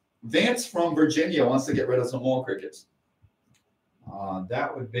crickets. Vance from Virginia wants to get rid of some mole crickets.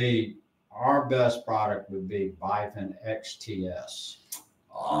 That would be our best product. Would be Bifin XTS.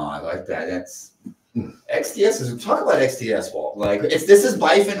 Oh, I like that. That's XTS. Talk about XTS, Walt. Like this is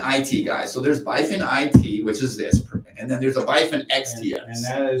Bifin IT, guys. So there's Bifin IT, which is this, and then there's a Bifin XTS, and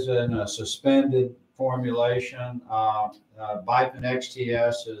that is in a suspended formulation. Bifin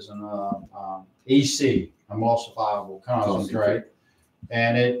XTS is an EC, emulsifiable concentrate,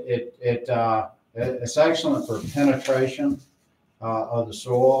 and it's excellent for penetration of the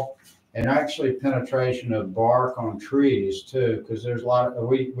soil, and actually penetration of bark on trees too, because there's a lot of,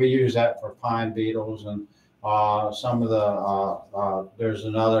 we use that for pine beetles and some of the there's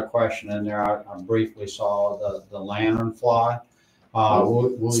another question in there. I briefly saw the lanternfly.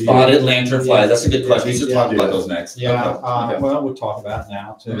 Spotted lanternfly. That's a good question. We should talk about those next. Yeah. Okay. Well, we'll talk about it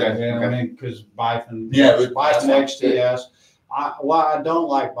now too. Okay. I mean, because Bifin XTS. What I don't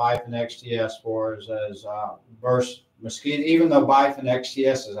like Bifin XTS for is as versus mosquito. Even though Bifin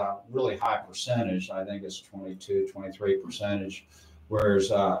XTS is a really high percentage, I think it's 23%, whereas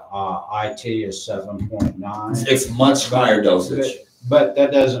IT is 7.9. It's much higher dosage. But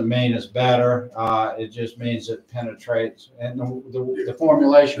that doesn't mean it's better. It just means it penetrates, and the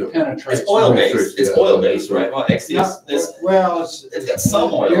formulation penetrates. It's oil based. It's oil based, right? Well, XTS. It's got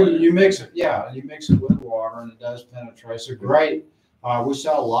some oil. You mix it, you mix it with water, and it does penetrate. So great. We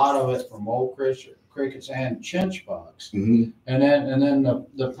sell a lot of it for mole crickets and chinch bugs, and then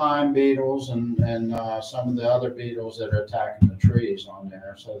the pine beetles and some of the other beetles that are attacking the trees on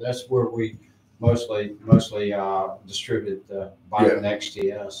there. So that's where we mostly distribute the Bifin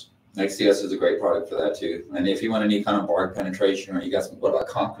XTS. XTS is a great product for that too. And if you want any kind of bark penetration, or you got some, what about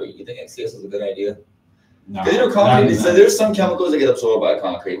concrete? You think XTS is a good idea? No. Concrete, so there's some chemicals that get absorbed by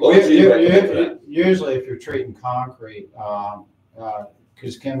concrete. What would you recommend for that? Usually, if you're treating concrete,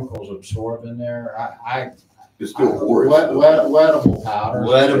 because chemicals absorb in there, it's still wettable powders.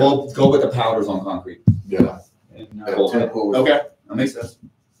 Wettable. Go with the powders on concrete. Yeah. And, okay, that makes sense.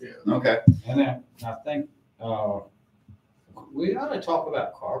 Yeah. Okay. And then I think We ought to talk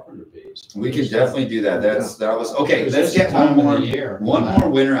about carpenter bees. We can definitely do that. That was okay. It's Let's this get time one of more the year.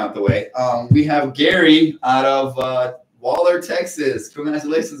 winner out the way. We have Gary out of Waller, Texas.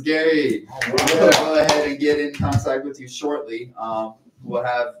 Congratulations, Gary. All We'll right. go ahead and get in contact with you shortly. We'll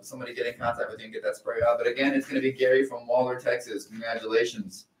have somebody get in contact with you and get that spray out. But again, it's going to be Gary from Waller, Texas.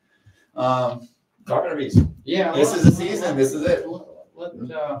 Congratulations. Carpenter bees. Yeah. This is the season. This is it.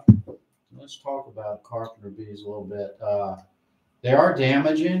 Let's talk about carpenter bees a little bit. They are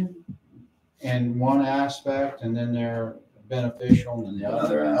damaging in one aspect, and then they're beneficial in the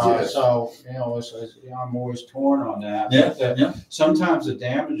other. So I'm always torn on that. Yeah, But sometimes the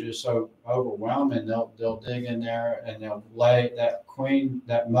damage is so overwhelming. They'll dig in there and they'll lay that queen,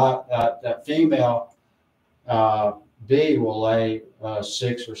 that female bee will lay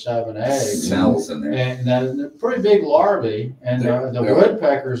 6 or 7 eggs. Cells in there. And they're pretty big larvae, and the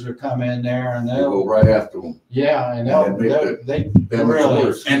woodpeckers will come in there, and they'll go right after them. Yeah, and they really.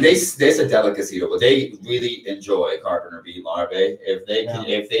 Worse. And there's a delicacy to it. They really enjoy carpenter bee larvae. If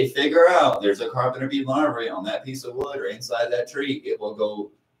they figure out there's a carpenter bee larvae on that piece of wood or inside that tree, it will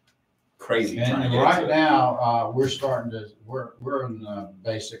go crazy. And right now, we're in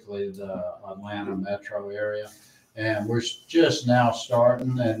basically the Atlanta metro area, and we're just now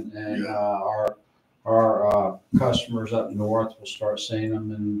starting, and our customers up north will start seeing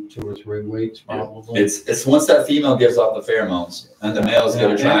them in 2 or 3 weeks probably. It's once that female gives off the pheromones and the males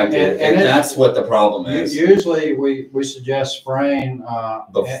get attracted, and that's what the problem is. Usually we suggest spraying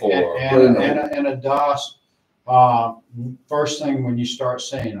Before. and a dust first thing when you start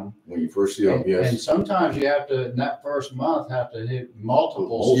seeing them. When you first see them, yes. And sometimes you have to, in that first month, have to hit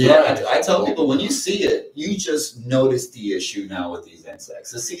multiple sprays. Yeah, I tell people, when you see it, you just notice the issue now with these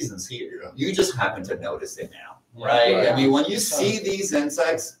insects. The season's here. You just happen to notice it now, right? I mean, when you see these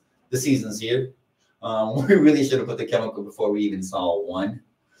insects, the season's here. We really should have put the chemical before we even saw one.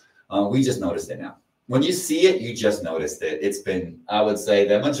 We just noticed it now. When you see it, you just noticed it. It's been, I would say,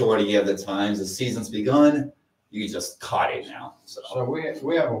 the majority of the times the season's begun, you just caught it now. So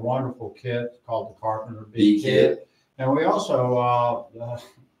we have a wonderful kit called the Carpenter Bee Kit. And we also,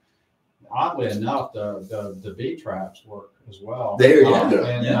 oddly enough, the bee traps work as well. There,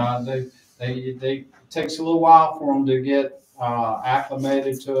 they takes a little while for them to get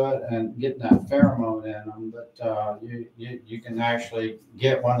acclimated to it and getting that pheromone in them, but you can actually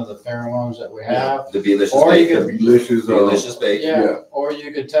get one of the pheromones that we have. The Belicious or bait. you could, Belicious bait. Or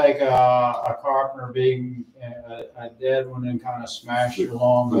you could take a carpenter bee, a dead one, and kind of smash it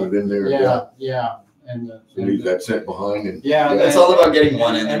along. Put it in there. And leave that set behind. And it's all about getting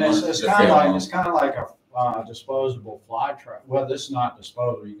one in. And it's kind of like a disposable fly trap. Well, this is not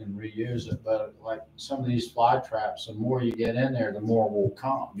disposable; you can reuse it. But like some of these fly traps, the more you get in there, the more will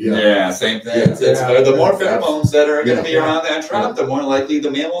come. Same thing. The more pheromones that are going to be around that trap, the more likely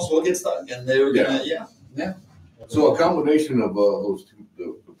the mammals will get stuck, and they're gonna So a combination of those two,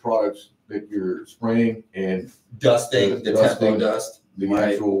 the products that you're spraying and dusting, the tempo dust, the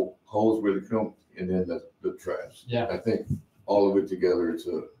actual holes where they come, and then the traps. I think all of it together, it's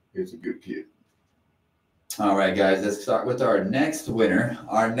a good kit. All right, guys, let's start with our next winner.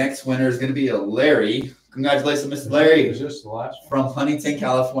 Our next winner is going to be a Larry. Congratulations, Mr. Larry. Is this the last one? From Huntington,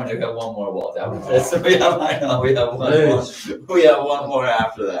 California. We got one more, Walt. We have one more. We have one more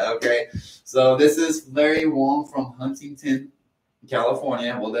after that, okay? So this is Larry Wong from Huntington,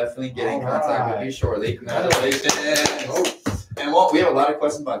 California. We'll definitely get in contact with you shortly. Congratulations. And Walt, we have a lot of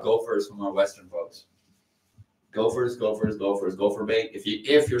questions about gophers from our Western folks. Gophers, gopher bait,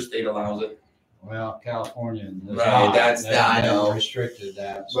 if your state allows it. Well, California, I know, restricted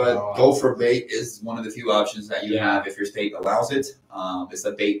that. But gopher bait is one of the few options that you have if your state allows it. It's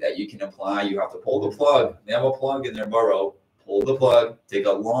a bait that you can apply. You have to pull the plug. They have a plug in their burrow. Pull the plug. Take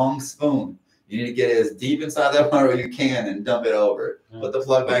a long spoon. You need to get it as deep inside that burrow you can and dump it over. Put the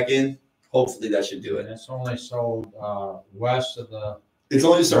plug back in. Hopefully that should do it. And it's only sold west of the. It's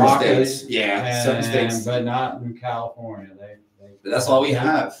only certain states. Certain states, but not in California. That's all we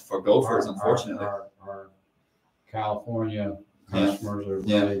have for gophers, unfortunately. Our California customers are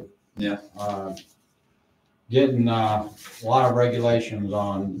really getting a lot of regulations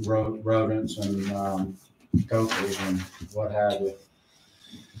on rodents and gophers and what have you.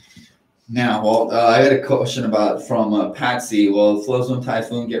 Now, well, I had a question from Patsy. Will Flowzone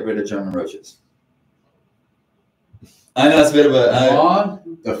Typhoon get rid of German roaches? I know it's a bit of a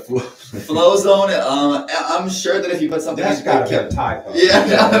Flowzone. I'm sure that if you put something, that's got to be a typo. I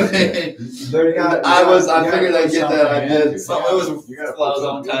figured I'd get that. I did. So it was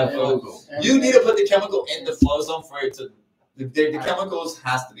Flowzone Typhoon. You need to put the chemical in the Flowzone for it to. The chemicals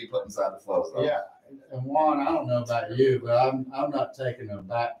has to be put inside the Flowzone. and Juan, I don't know about you, but I'm not taking a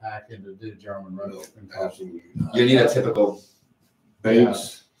backpacking to do German roach control. Absolutely not. You need a typical.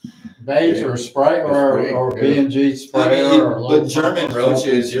 Baits. Baits or spray or B&G spray. But German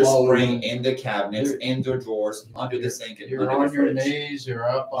roaches, you're spraying in the cabinets, in the drawers, under the sink, and you're under on the your fridge. knees, you're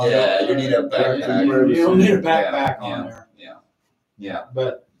up on Yeah, you need a backpack. You don't need a backpack on there. Yeah.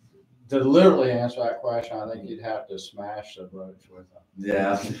 But to literally answer that question, I think you'd have to smash the roach with them.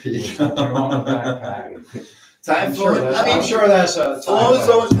 Yeah. On a backpack. Typhoon. I'm sure that's a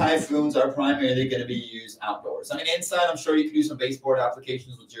Flowzone Typhoons are primarily going to be used outdoors. I mean, inside, I'm sure you can do some baseboard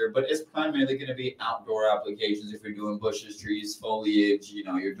applications with your, but it's primarily going to be outdoor applications. If you're doing bushes, trees, foliage, you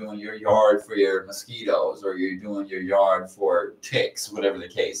know, you're doing your yard for your mosquitoes, or you're doing your yard for ticks, whatever the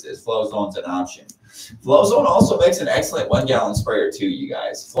case is. Flowzone's an option. Flowzone also makes an excellent 1 gallon sprayer too, you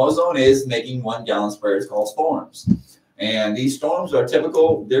guys. Flowzone is making 1 gallon sprayers called Storms. And these Storms are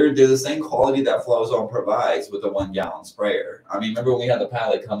typical. They're the same quality that Flowzone provides with a 1 gallon sprayer. I mean, remember when we had the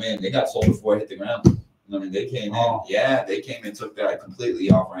pallet come in, they got sold before it hit the ground. I mean, they came in. Yeah, they came and took that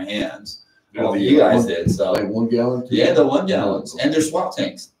completely off our hands. Well, you guys did. So like 1 gallon? Yeah, the 1 gallons. And they're swap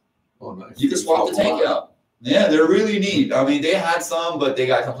tanks. Oh, nice. You can swap the tank out. Yeah, they're really neat. I mean, they had some, but they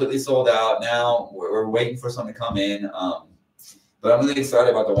got completely sold out. Now we're waiting for some to come in. But I'm really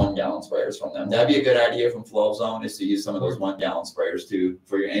excited about the 1 gallon sprayers from them. That'd be a good idea from Flowzone, is to use some of those 1 gallon sprayers too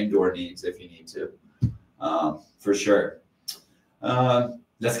for your indoor needs if you need to, for sure.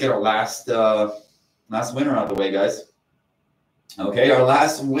 Let's get our last winner out of the way, guys. Okay, our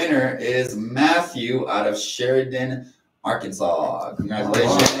last winner is Matthew out of Sheridan, Arkansas.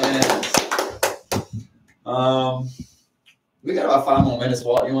 Congratulations. We got about 5 more minutes.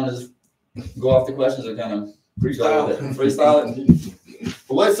 Walt, you want to just go off the questions or kind of freestyle it? Freestyle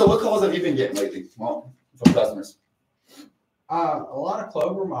it. So what calls have you been getting lately? Well, from customers? A lot of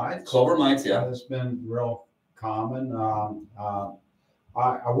clover mites. Clover mites, yeah. It's been real common.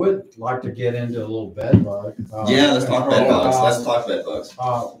 I would like to get into a little bed bug. Yeah, let's talk bed bugs. Let's talk bed bugs.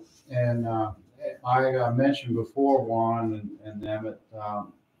 I mentioned before, Juan and Emmett,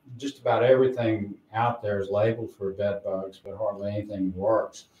 just about everything out there is labeled for bed bugs, but hardly anything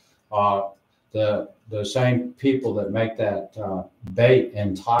works. The same people that make that bait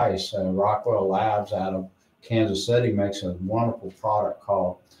Entice, Rockwell Labs out of Kansas City, makes a wonderful product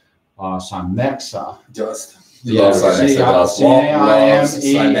called Cymexa. Dust. C-I-M-E-X-A.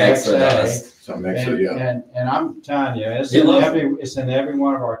 And I'm telling you, it's in every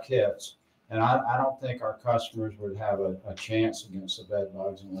one of our kits. And I don't think our customers would have a chance against the bed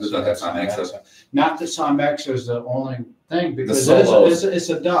bugs unless they have Cymexa. Not that Cymexa is the only thing, because it's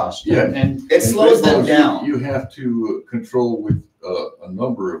a dust. Yeah. And it slows them down. You have to control with a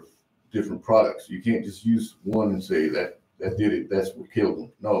number of different products. You can't just use one and say that did it, that's what killed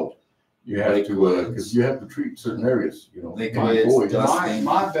them. No. You have to, because you have to treat certain areas, you know.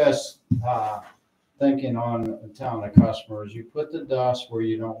 My best thinking on telling the customers, you put the dust where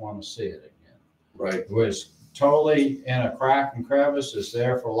you don't want to see it again. Right. It was totally in a crack and crevice. It's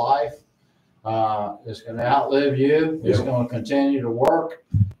there for life. It's going to outlive you. It's going to continue to work.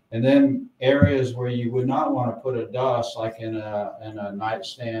 And then areas where you would not want to put a dust, like in a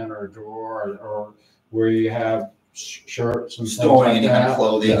nightstand or a drawer, or where you have shirts and storing any kind of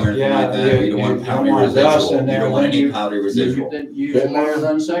clothing or anything like that. You don't want powdery residual. You don't want any powdery residual. Use more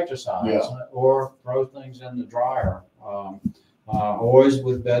than insecticides or throw things in the dryer. Always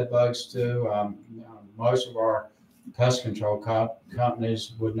with bed bugs too. Most of our pest control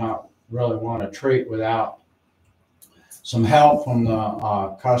companies would not really want to treat without some help from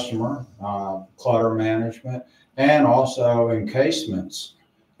the customer, clutter management, and also encasements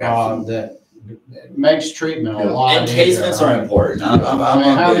that it makes treatment a lot easier. Encasements are important.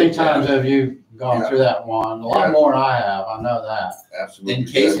 How many times have you gone through that one? A lot more than I have. I know that. Absolutely.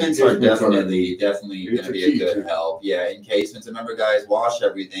 Encasements are definitely going to be a good help. Yeah, encasements. Remember, guys, wash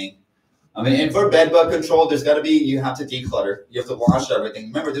everything. I mean, and for bed bug control, you have to declutter. You have to wash everything.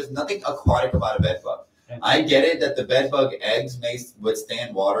 Remember, there's nothing aquatic about a bed bug. I get it that the bed bug eggs may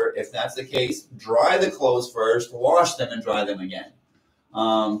withstand water. If that's the case, dry the clothes first, wash them, and dry them again.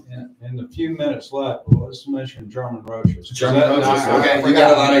 In the few minutes left, let's mention German roaches. German roaches. Okay, we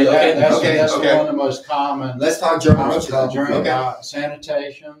got a lot of. That's one of the most common. Let's talk German roaches.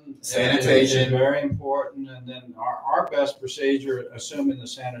 Sanitation. Sanitation is very important, and then our best procedure, assuming the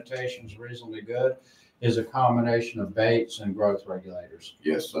sanitation is reasonably good, is a combination of baits and growth regulators.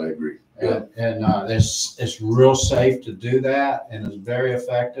 Yes, I agree. And it's real safe to do that, and it's very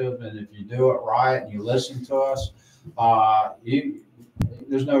effective. And if you do it right and you listen to us,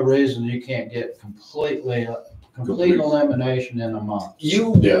 there's no reason you can't get completely complete elimination in a month.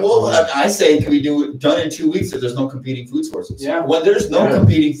 I say, can we do it done in 2 weeks if there's no competing food sources? Yeah. When there's no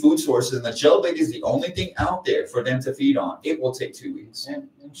competing food sources and the gel bait is the only thing out there for them to feed on, it will take 2 weeks. In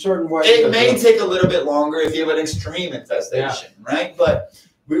certain ways. It may take a little bit longer if you have an extreme infestation, right? But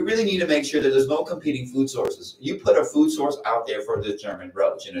we really need to make sure that there's no competing food sources. You put a food source out there for the German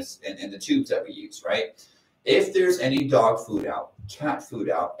roach in the tubes that we use, right? If there's any dog food out, cat food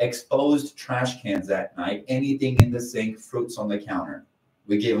out, exposed trash cans at night, anything in the sink, fruits on the counter,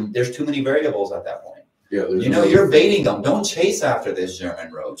 we give them. There's too many variables at that point. Yeah, you're baiting them. Don't chase after this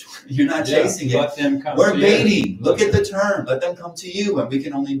German roach. You're not chasing it. Let them come. We're baiting. Look at the term. Let them come to you, and we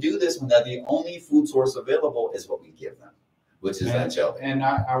can only do this when that the only food source available is what we give them, which is that gel bait. And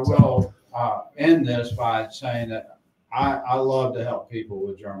I will end this by saying that I love to help people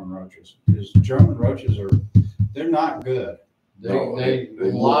with German roaches, because German roaches they're not good. They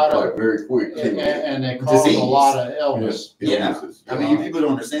multiply very quick too. And they cause a lot of illness. Illnesses. I mean, people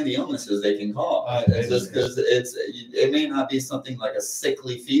don't understand the illnesses they can cause. It's just because it may not be something like a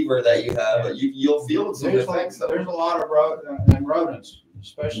sickly fever that you have, but you'll feel some effects. There's a lot of rodents,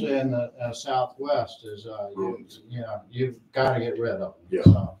 especially in the Southwest. You've got to get rid of them. Yeah.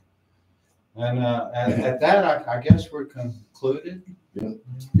 So. And at that, I guess we're concluded. Yeah.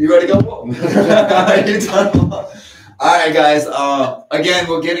 You ready to go? You done? All right, guys. Again,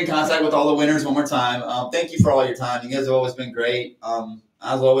 we'll get in contact with all the winners one more time. Thank you for all your time. You guys have always been great.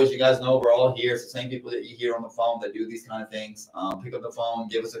 As always, you guys know we're all here. It's the same people that you hear on the phone that do these kind of things. Pick up the phone,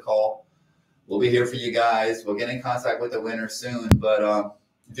 give us a call. We'll be here for you guys. We'll get in contact with the winner soon. But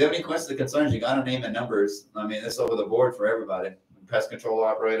if you have any questions or concerns, you got to name and numbers. I mean, it's over the board for everybody. Pest control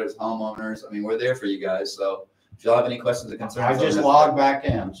operators, homeowners. I mean, we're there for you guys. So if y'all have any questions or concerns, I just logged back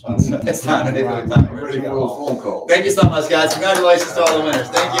in. So it's not an phone call. Thank you so much, guys. Congratulations to all the winners.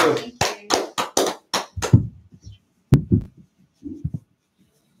 Thank you.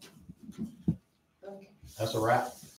 That's a wrap.